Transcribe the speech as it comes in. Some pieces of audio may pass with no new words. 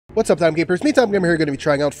What's up, Time Gamers? Me, Time Gamer here, going to be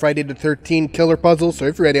trying out Friday the 13th killer puzzle. So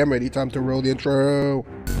if you're ready, I'm ready. Time to roll the intro.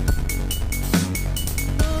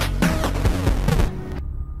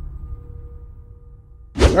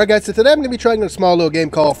 Alright guys, so today I'm going to be trying a small little game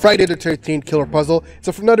called Friday the 13th Killer Puzzle.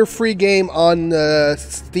 It's another free game on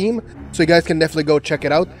Steam, so you guys can definitely go check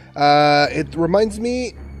it out. It reminds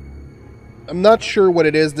me, I'm not sure what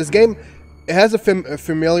it is. This game, it has a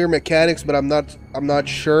familiar mechanics, but I'm not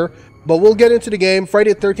sure. But we'll get into the game.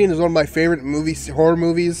 Friday the 13th is one of my favorite movies, horror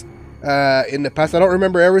movies in the past. I don't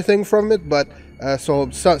remember everything from it, but so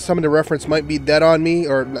some of the reference might be dead on me,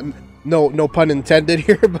 or no pun intended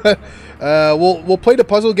here. But we'll play the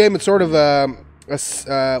puzzle game. It's sort of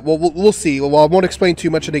we'll see. Well, I won't explain too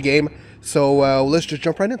much of the game. So let's just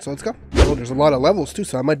jump right in. So let's go. Oh, there's a lot of levels too,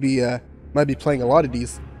 so I might be playing a lot of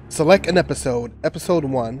these. Select an episode. Episode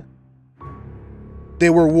 1. They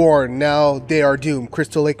were warned, now they are doomed.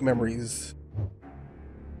 Crystal Lake Memories.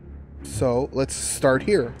 So, let's start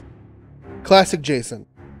here. Classic Jason.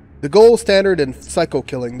 The gold standard in psycho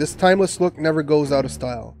killing. This timeless look never goes out of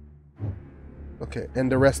style. Okay,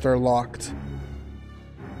 and the rest are locked.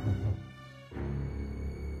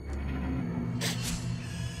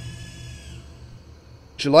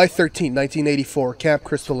 July 13, 1984, Camp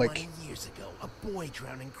Crystal Lake. Boy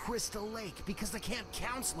drowned in Crystal Lake because the camp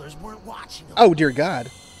counselors weren't watching him. Oh dear God.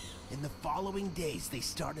 In the following days, they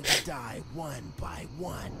started to die one by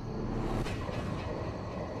one.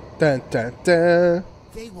 Dun dun dun.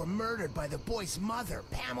 They were murdered by the boy's mother,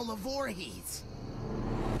 Pamela Voorhees.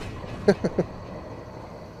 The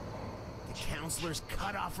counselors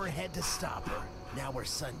cut off her head to stop her. Now her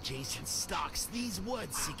son Jason stalks these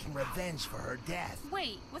woods seeking revenge for her death.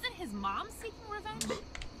 Wait, wasn't his mom seeking revenge?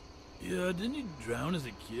 Yeah, didn't he drown as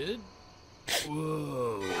a kid?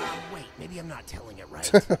 Whoa. Wait, maybe I'm not telling it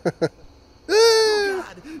right. Oh,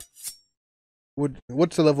 God.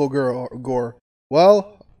 What's the level gore?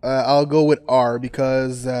 Well, I'll go with R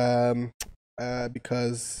because this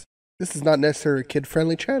is not necessarily a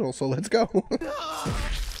kid-friendly channel, so let's go.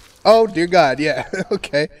 Oh, dear God, yeah,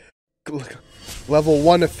 okay. Level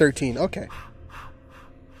 1 of 13, okay.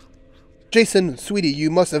 Jason, sweetie, you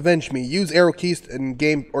must avenge me. Use arrow keys and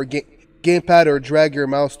gamepad or drag your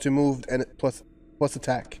mouse to move and plus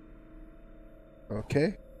attack.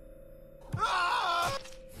 Okay.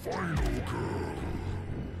 Final girl.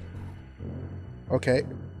 Okay.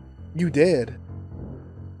 You did.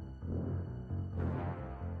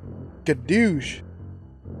 Gadoosh.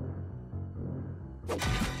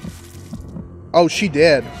 Oh, she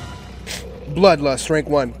did. Bloodlust, rank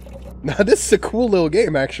 1. Now this is a cool little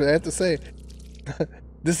game, actually, I have to say.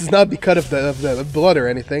 This is not because of the blood or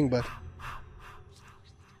anything, but...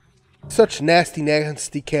 Such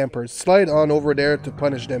nasty campers. Slide on over there to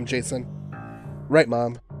punish them, Jason. Right,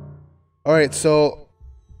 Mom. Alright, so...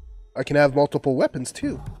 I can have multiple weapons,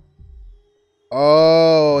 too.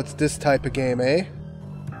 Oh, it's this type of game, eh?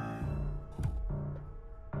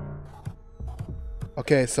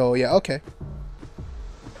 Okay, so, yeah, okay.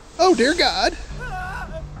 Oh, dear God!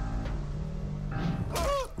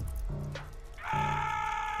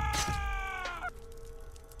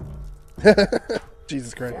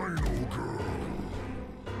 Jesus Christ.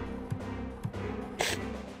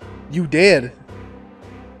 You did.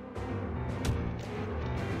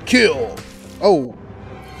 Kill. Oh.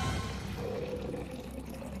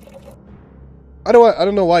 I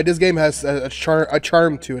don't know why this game has a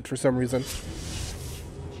charm to it for some reason.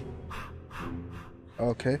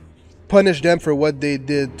 Okay. Punish them for what they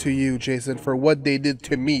did to you, Jason, for what they did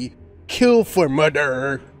to me. Kill for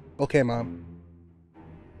murder. Okay, Mom.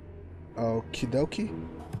 Okie dokie.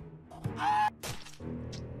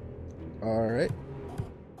 Alright.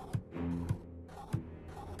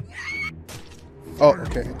 Oh,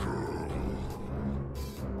 okay.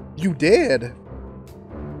 You did.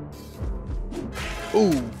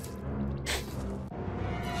 Ooh.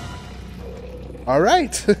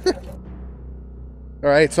 Alright.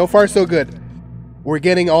 Alright, so far so good. We're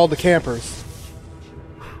getting all the campers.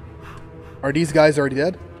 Are these guys already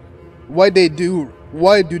dead? Why do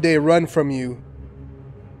they run from you?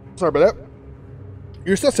 Sorry about that.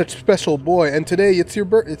 You're such a special boy, and today it's your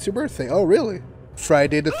birthday. Oh, really?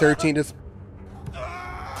 Friday the 13th is...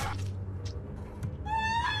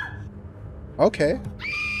 Okay.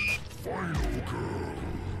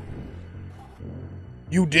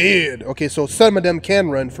 You did! Okay, so some of them can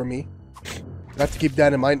run from me. I have to keep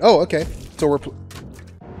that in mind. Oh, okay. So we're...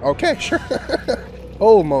 Okay, sure.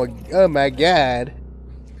 Oh my God.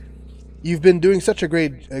 You've been doing such a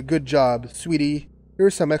good job, sweetie.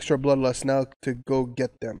 Here's some extra bloodlust now to go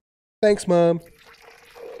get them. Thanks, Mom.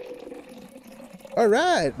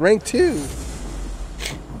 Alright, rank 2.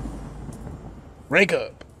 Rank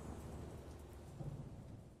up.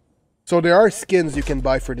 So there are skins you can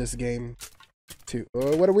buy for this game, too.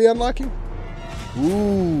 What are we unlocking?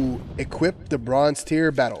 Ooh, equip the bronze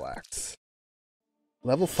tier battle axe.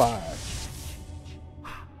 Level 5.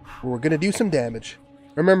 We're gonna do some damage.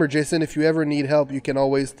 Remember, Jason, if you ever need help, you can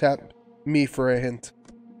always tap me for a hint.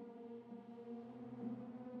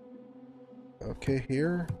 Okay,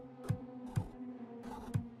 here.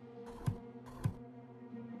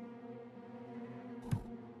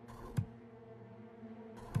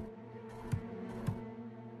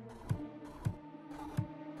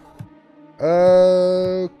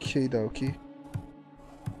 Okie dokie.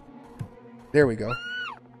 There we go.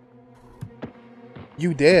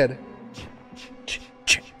 You dead.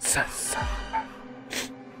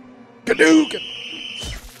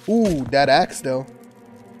 Ooh, that axe though.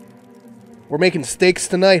 We're making steaks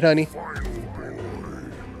tonight, honey.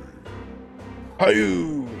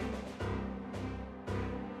 Hi-yoo.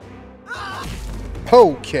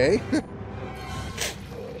 Okay.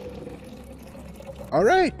 All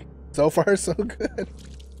right. So far, so good.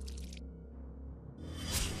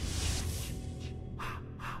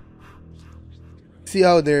 See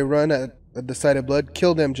how they run at the sight of blood?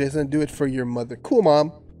 Kill them, Jason. Do it for your mother. Cool,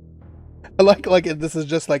 Mom. I like it. This is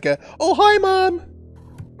just like a, oh, hi, Mom.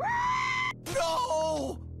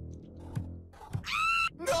 No!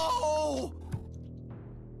 No!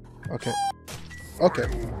 Okay. Okay.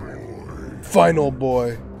 Final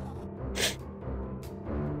boy.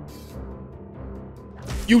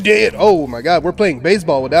 You did. Oh my God, we're playing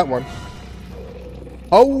baseball with that one.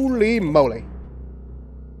 Holy moly.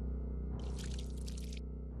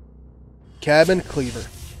 Cabin cleaver.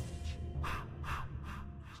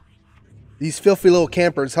 These filthy little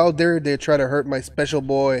campers, how dare they try to hurt my special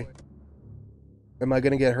boy? Am I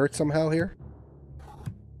gonna get hurt somehow here?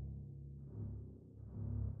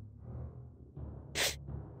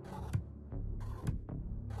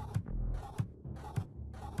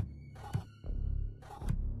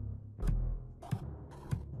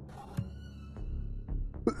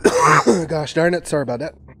 Gosh darn it, sorry about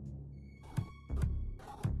that.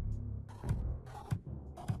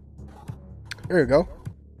 There you go.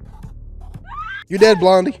 You dead,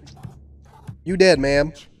 Blondie. You dead,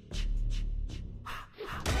 ma'am.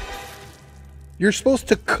 You're supposed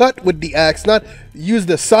to cut with the axe, not use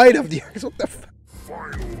the side of the axe. What the f—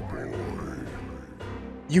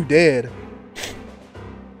 You dead.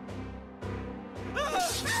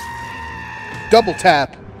 Double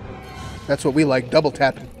tap. That's what we like, double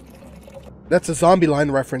tapping. That's a Zombie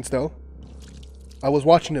Line reference, though. I was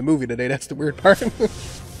watching a movie today, that's the weird part.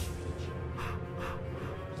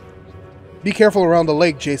 Be careful around the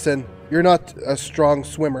lake, Jason. You're not a strong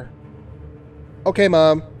swimmer. Okay,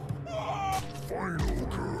 Mom.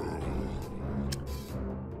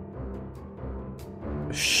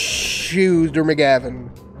 Shooter McGavin.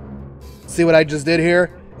 See what I just did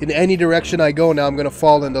here? In any direction I go now, I'm gonna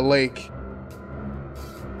fall in the lake.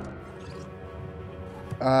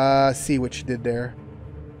 See what you did there.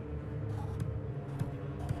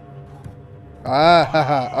 Ah,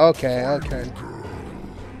 haha. Okay, okay.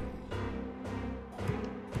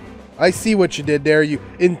 I see what you did there. You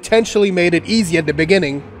intentionally made it easy at the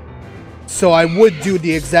beginning, so I would do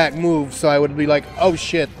the exact move, so I would be like, oh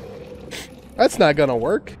shit. That's not gonna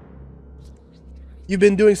work. You've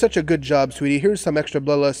been doing such a good job, sweetie. Here's some extra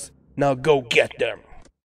bloodlust. Now go get them.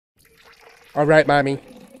 Alright, mommy.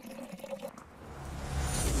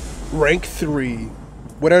 Rank 3.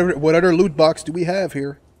 What other loot box do we have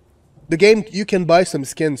here? The game, you can buy some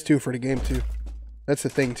skins too for the game too. That's the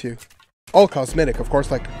thing too. All cosmetic, of course,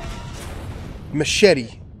 like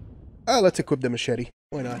machete. Let's equip the machete.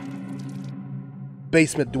 Why not?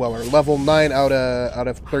 Basement Dweller, level 9 out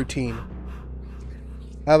of 13.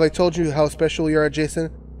 Have I told you how special you are,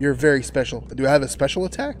 Jason? You're very special. Do I have a special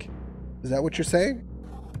attack? Is that what you're saying?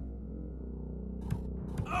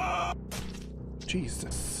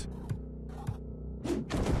 Jesus.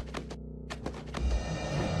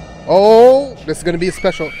 Oh, this is gonna be a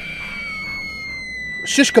special.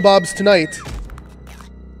 Shish kebabs tonight.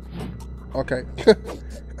 Okay.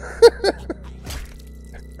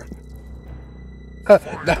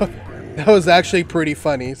 that was actually pretty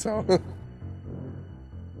funny, so.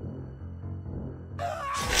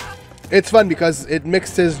 It's fun because it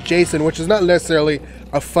mixes Jason, which is not necessarily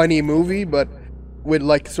a funny movie, but with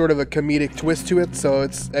like sort of a comedic twist to it, so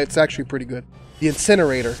it's actually pretty good. The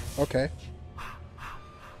incinerator, okay.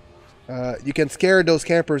 You can scare those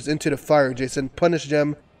campers into the fire, Jason. Punish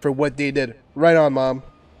them for what they did. Right on, Mom.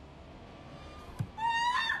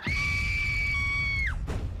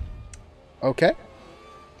 Okay.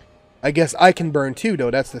 I guess I can burn too,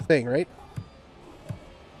 though. That's the thing, right?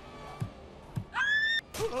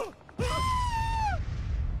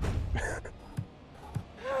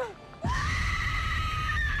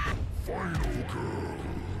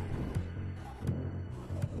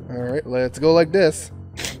 Alright, let's go like this.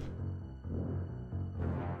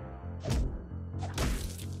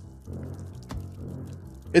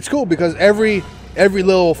 It's cool because every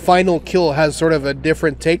little final kill has sort of a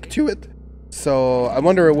different take to it. So I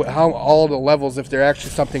wonder how all the levels, if they're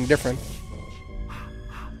actually something different.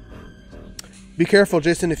 Be careful,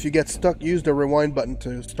 Jason, if you get stuck, use the rewind button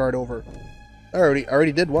to start over. I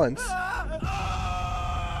already did once.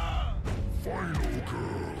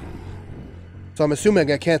 So I'm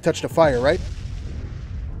assuming I can't touch the fire, right?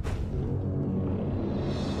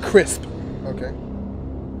 Crisp. Okay.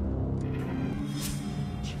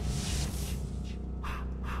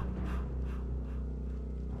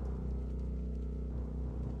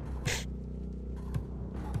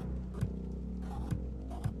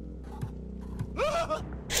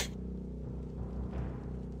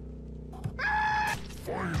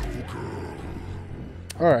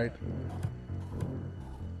 Alright.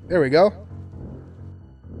 There we go.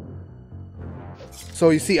 So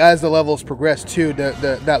you see, as the levels progress too,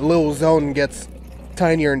 that little zone gets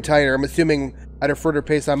tinier and tinier. I'm assuming at a further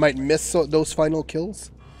pace I might miss those final kills.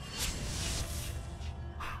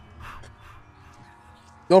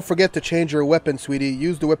 Don't forget to change your weapon, sweetie.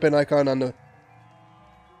 Use the weapon icon on the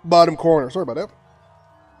bottom corner. Sorry about that.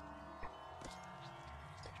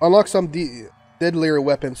 Unlock some deadlier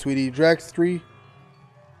weapons, sweetie. Drag 3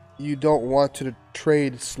 you don't want to the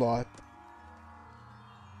trade slot.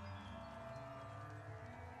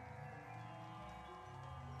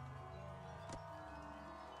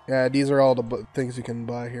 Yeah, these are all the things you can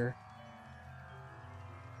buy here.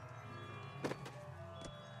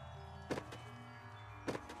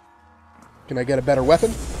 Can I get a better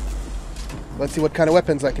weapon? Let's see what kind of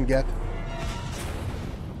weapons I can get.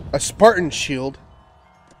 A Spartan shield.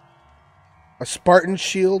 A Spartan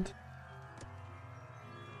shield.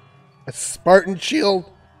 A Spartan shield.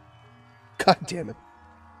 God damn it.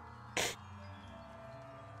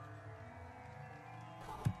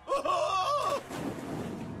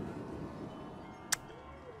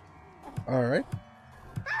 All right.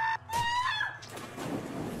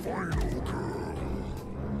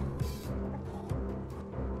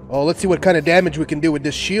 Oh, let's see what kind of damage we can do with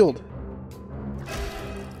this shield.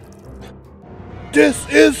 This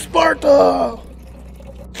is Sparta!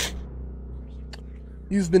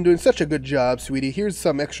 You've been doing such a good job, sweetie. Here's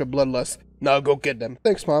some extra bloodlust. Now go get them.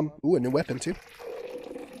 Thanks, Mom. Ooh, a new weapon, too.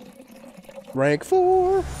 Rank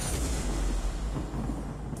 4.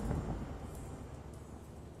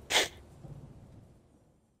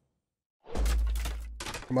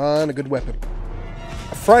 Come on, a good weapon.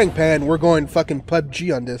 A frying pan. We're going fucking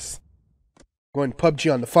PUBG on this. Going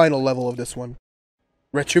PUBG on the final level of this one.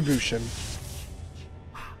 Retribution.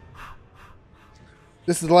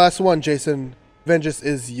 This is the last one, Jason. Vengeance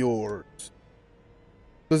is yours.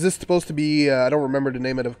 So is this supposed to be, I don't remember the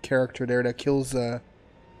name of the character there that kills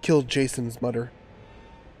Jason's mother.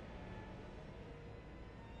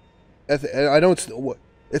 I know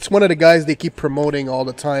it's one of the guys they keep promoting all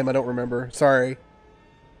the time. I don't remember. Sorry.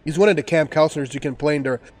 He's one of the camp counselors you can play in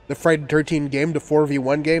the Friday the 13th game, the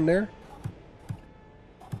 4v1 game there.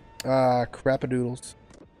 Ah, crapadoodles.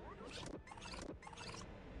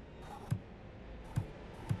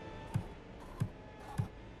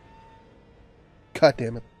 God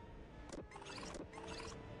damn it.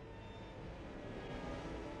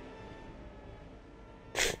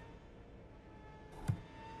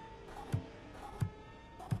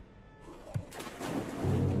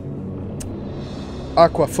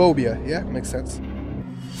 Aquaphobia. Yeah, makes sense.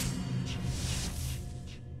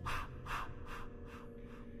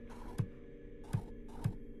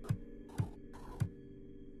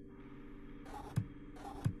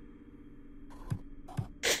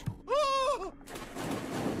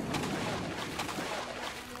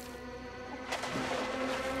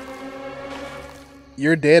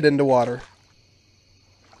 You're dead in the water.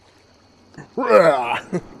 A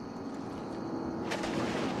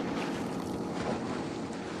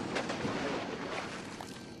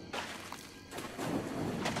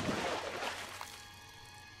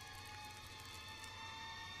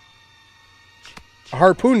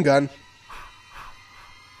harpoon gun.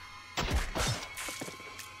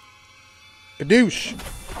 Kadoosh.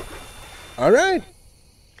 All right.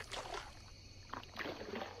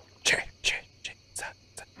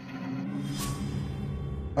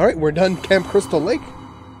 All right, we're done. Camp Crystal Lake.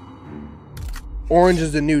 Orange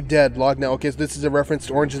is the new dead. Log now. Okay, so this is a reference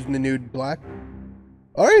to Orange is the new black.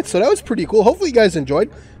 All right, so that was pretty cool. Hopefully you guys enjoyed.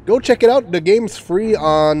 Go check it out. The game's free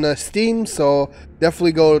on Steam, so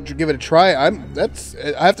definitely go give it a try. I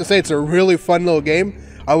have to say it's a really fun little game.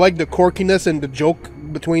 I like the quirkiness and the joke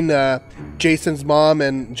between Jason's mom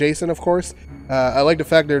and Jason, of course. I like the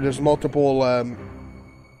fact that there's multiple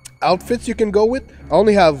outfits you can go with. I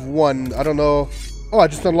only have one. I don't know. Oh, I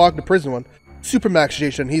just unlocked the prison one. Supermax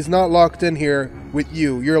Jason. He's not locked in here with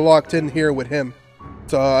you. You're locked in here with him.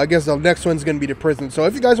 So I guess the next one's going to be the prison. So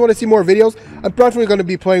if you guys want to see more videos, I'm probably going to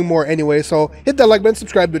be playing more anyway. So hit that like button,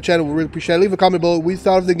 subscribe to the channel. We really appreciate it. Leave a comment below what you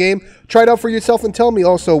thought of the game. Try it out for yourself and tell me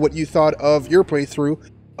also what you thought of your playthrough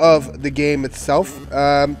of the game itself.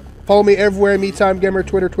 Follow me everywhere, MeTimeGamer,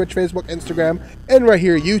 Twitter, Twitch, Facebook, Instagram, and right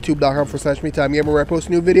here, youtube.com/MeTimeGamer, where I post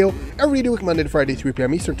a new video every week, Monday to Friday, 3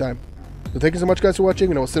 p.m. Eastern Time. So thank you so much, guys, for watching,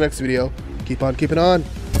 and I will see you next video. Keep on keeping on.